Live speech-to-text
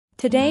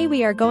Today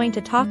we are going to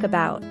talk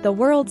about the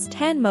world's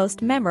 10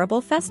 most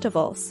memorable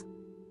festivals.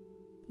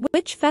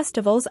 Which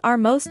festivals are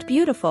most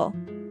beautiful?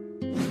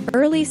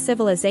 Early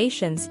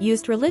civilizations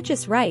used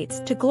religious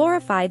rites to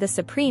glorify the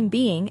supreme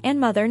being and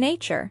Mother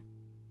Nature.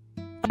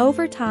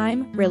 Over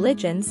time,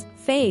 religions,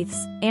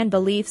 faiths, and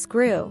beliefs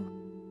grew.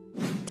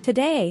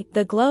 Today,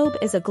 the globe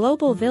is a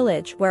global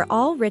village where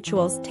all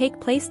rituals take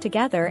place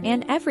together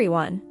and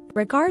everyone,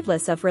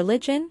 regardless of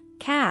religion,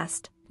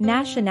 caste,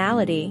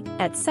 nationality,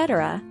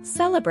 etc.,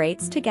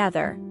 celebrates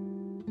together.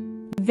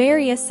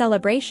 Various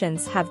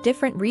celebrations have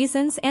different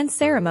reasons and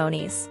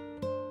ceremonies.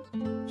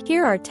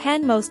 Here are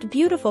 10 most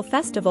beautiful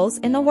festivals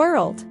in the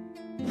world.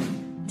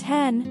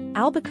 10.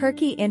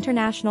 Albuquerque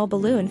International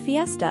Balloon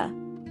Fiesta.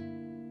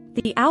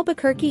 The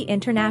Albuquerque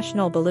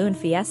International Balloon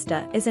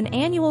Fiesta is an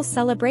annual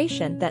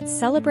celebration that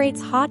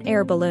celebrates hot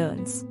air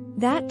balloons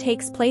that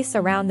takes place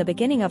around the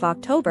beginning of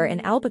October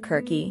in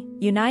Albuquerque,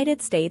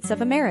 United States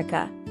of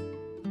America.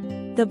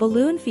 The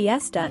Balloon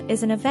Fiesta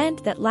is an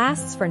event that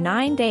lasts for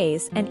 9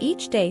 days and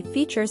each day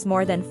features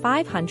more than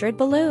 500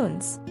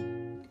 balloons.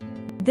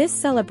 This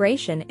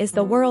celebration is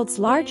the world's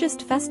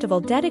largest festival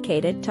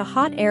dedicated to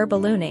hot air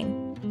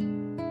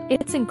ballooning.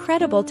 It's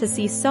incredible to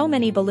see so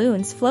many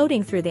balloons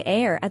floating through the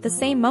air at the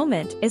same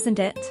moment, isn't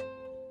it?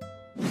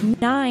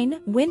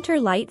 9. Winter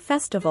Light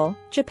Festival,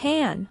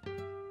 Japan.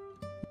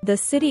 The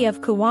city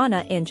of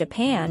Kuwana in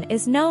Japan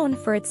is known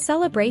for its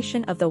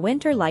celebration of the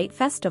Winter Light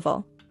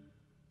Festival.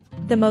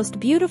 The most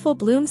beautiful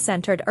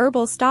bloom-centered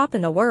herbal stop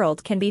in the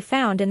world can be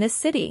found in this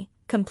city,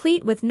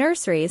 complete with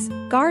nurseries,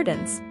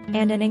 gardens,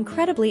 and an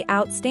incredibly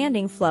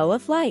outstanding flow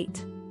of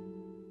light.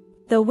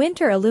 The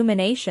winter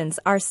illuminations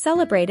are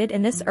celebrated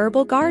in this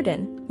herbal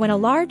garden, when a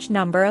large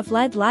number of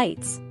LED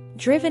lights,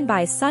 driven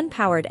by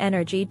sun-powered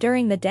energy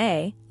during the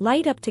day,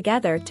 light up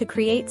together to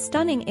create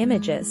stunning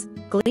images,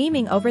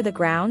 gleaming over the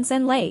grounds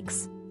and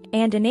lakes,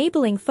 and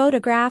enabling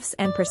photographs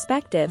and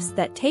perspectives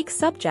that take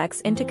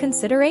subjects into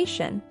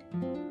consideration.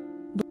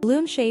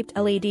 Bloom-shaped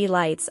LED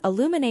lights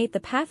illuminate the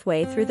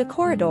pathway through the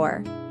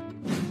corridor.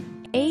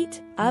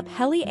 8. Up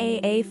Heli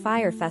AA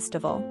Fire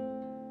Festival.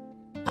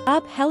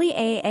 Up Heli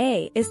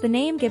AA is the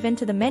name given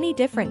to the many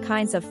different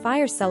kinds of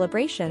fire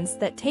celebrations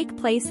that take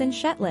place in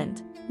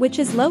Shetland, which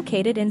is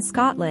located in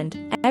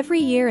Scotland, every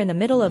year in the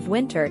middle of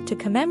winter to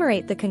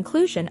commemorate the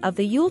conclusion of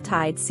the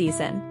Yuletide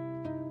season.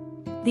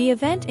 The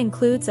event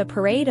includes a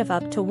parade of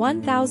up to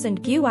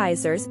 1,000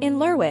 gewizers in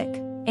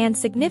Lerwick, and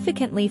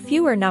significantly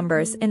fewer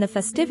numbers in the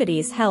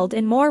festivities held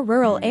in more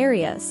rural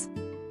areas.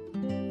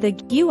 The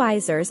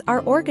gewizers are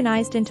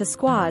organized into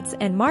squads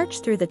and march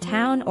through the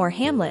town or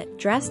hamlet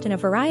dressed in a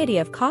variety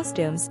of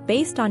costumes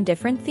based on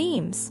different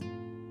themes.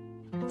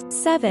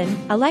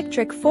 7.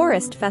 Electric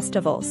Forest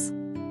Festivals.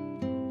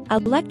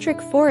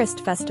 Electric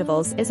Forest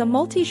Festivals is a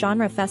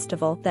multi-genre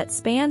festival that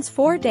spans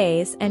 4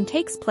 days and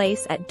takes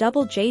place at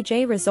Double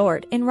JJ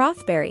Resort in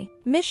Rothbury,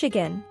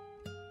 Michigan.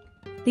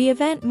 The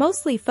event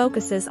mostly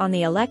focuses on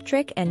the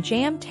electric and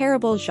jam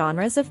terrible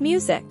genres of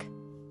music.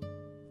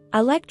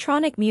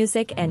 Electronic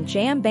music and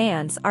jam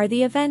bands are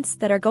the events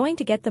that are going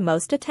to get the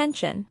most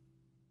attention.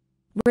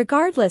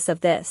 Regardless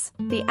of this,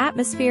 the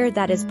atmosphere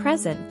that is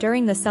present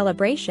during the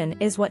celebration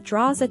is what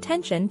draws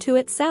attention to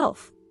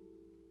itself.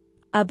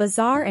 A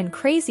bizarre and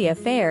crazy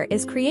affair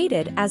is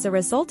created as a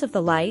result of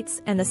the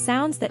lights and the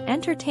sounds that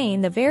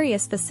entertain the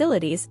various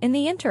facilities in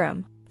the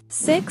interim.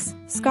 6.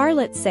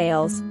 Scarlet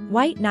Sails,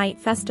 White Night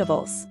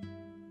Festivals.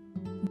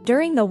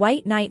 During the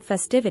White Night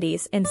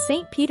festivities in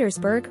St.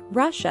 Petersburg,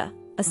 Russia,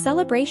 a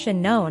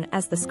celebration known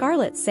as the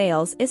Scarlet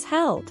Sails is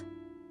held.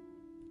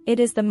 It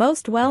is the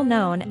most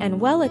well-known and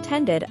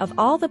well-attended of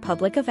all the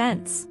public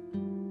events.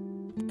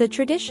 The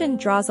tradition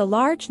draws a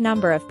large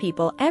number of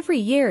people every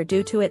year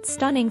due to its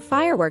stunning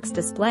fireworks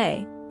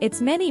display,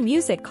 its many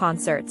music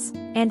concerts,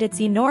 and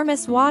its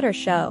enormous water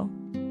show.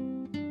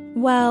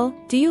 Well,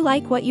 do you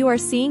like what you are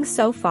seeing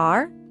so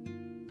far?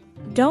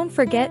 Don't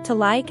forget to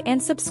like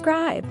and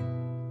subscribe.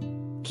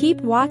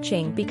 Keep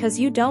watching because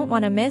you don't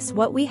want to miss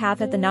what we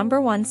have at the number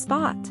 1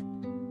 spot.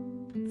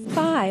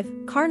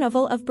 5.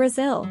 Carnival of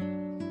Brazil.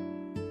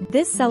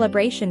 This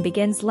celebration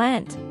begins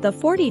Lent, the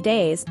 40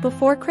 days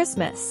before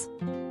Christmas.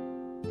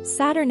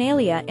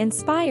 Saturnalia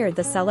inspired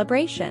the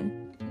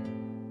celebration.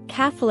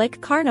 Catholic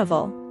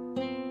Carnival.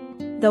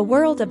 The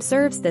world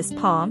observes this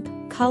pomp,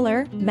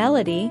 color,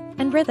 melody,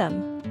 and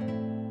rhythm.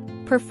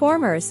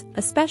 Performers,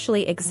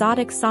 especially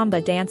exotic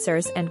samba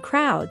dancers and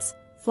crowds,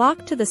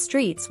 flock to the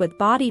streets with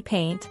body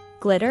paint,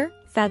 glitter,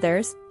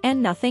 feathers,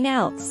 and nothing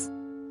else.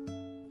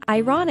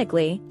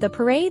 Ironically, the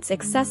parade's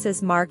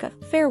excesses mark a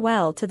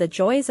farewell to the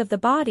joys of the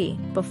body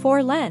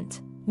before Lent,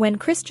 when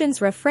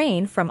Christians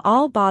refrain from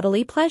all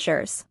bodily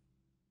pleasures.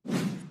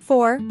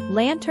 4.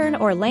 Lantern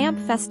or Lamp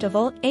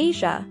Festival,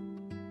 Asia.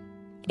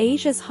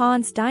 Asia's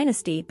Han's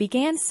dynasty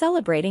began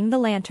celebrating the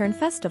Lantern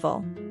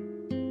Festival.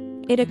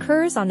 It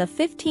occurs on the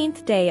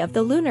 15th day of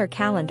the lunar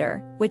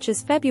calendar, which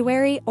is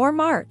February or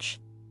March.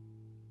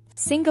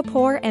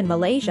 Singapore and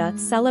Malaysia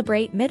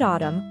celebrate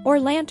Mid-Autumn or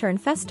Lantern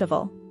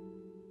Festival.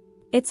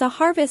 It's a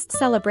harvest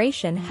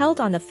celebration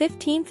held on the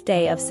 15th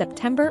day of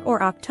September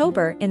or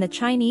October in the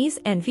Chinese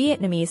and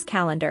Vietnamese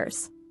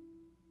calendars.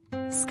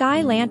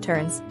 Sky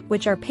lanterns,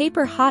 which are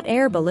paper hot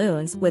air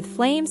balloons with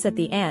flames at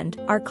the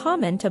end, are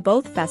common to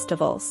both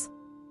festivals.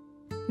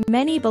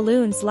 Many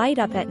balloons light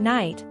up at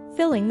night,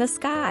 filling the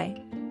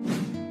sky.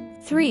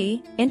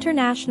 3.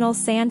 International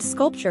Sand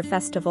Sculpture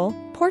Festival,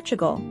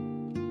 Portugal.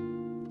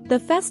 The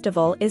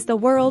festival is the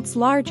world's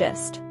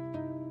largest.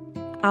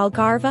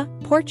 Algarve,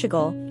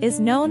 Portugal, is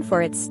known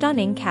for its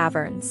stunning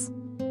caverns.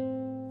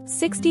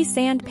 60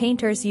 sand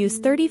painters use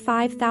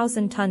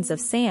 35,000 tons of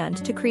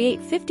sand to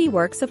create 50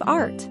 works of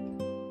art.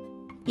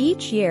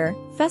 Each year,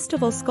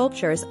 festival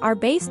sculptures are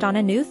based on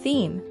a new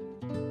theme.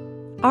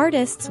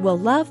 Artists will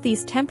love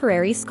these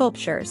temporary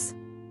sculptures.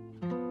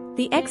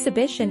 The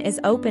exhibition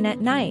is open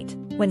at night,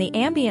 when the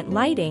ambient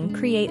lighting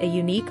create a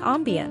unique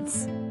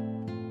ambience.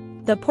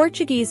 The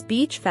Portuguese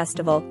Beach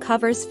Festival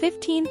covers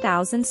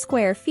 15,000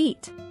 square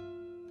feet.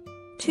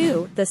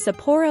 2. The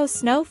Sapporo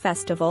Snow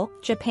Festival,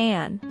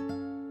 Japan.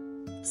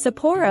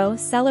 Sapporo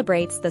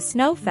celebrates the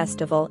Snow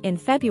Festival in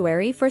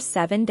February for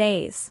 7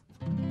 days.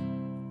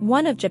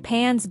 One of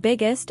Japan's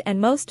biggest and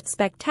most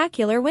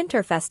spectacular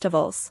winter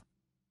festivals.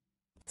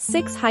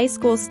 6 high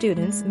school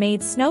students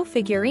made snow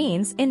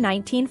figurines in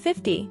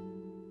 1950.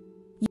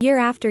 Year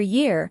after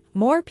year,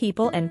 more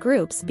people and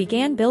groups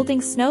began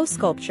building snow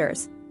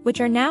sculptures,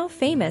 which are now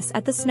famous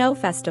at the Snow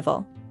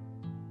Festival.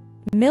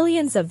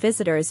 Millions of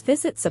visitors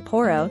visit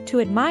Sapporo to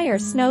admire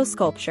snow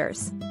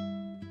sculptures.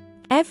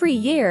 Every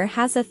year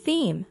has a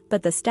theme,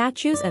 but the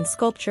statues and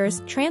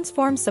sculptures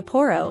transform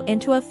Sapporo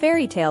into a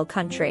fairy tale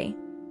country.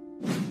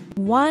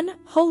 1.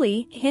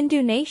 Holi,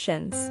 Hindu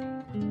nations.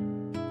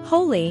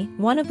 Holi,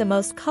 one of the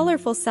most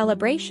colorful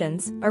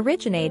celebrations,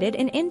 originated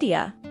in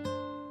India.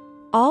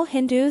 All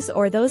Hindus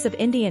or those of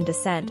Indian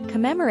descent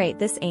commemorate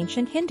this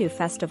ancient Hindu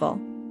festival.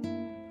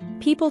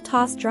 People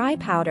toss dry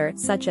powder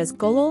such as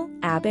gulal,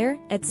 abir,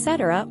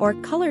 etc. or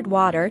colored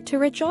water to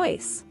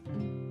rejoice.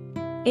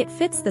 It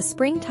fits the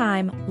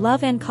springtime,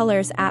 love and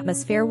colors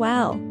atmosphere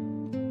well.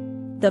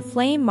 The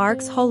flame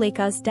marks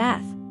Holika's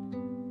death.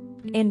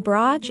 In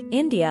Braj,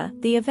 India,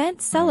 the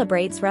event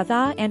celebrates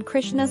Radha and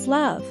Krishna's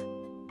love.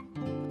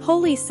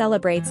 Holi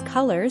celebrates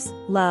colors,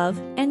 love,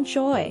 and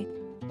joy.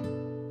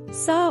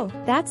 So,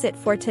 that's it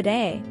for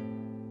today.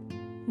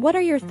 What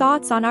are your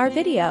thoughts on our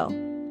video?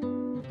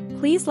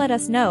 Please let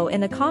us know in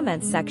the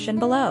comments section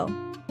below.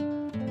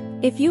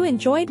 If you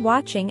enjoyed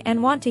watching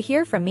and want to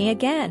hear from me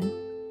again,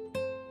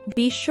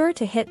 be sure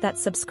to hit that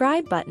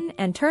subscribe button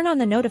and turn on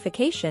the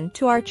notification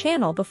to our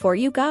channel before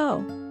you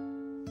go.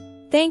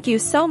 Thank you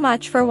so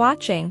much for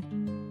watching.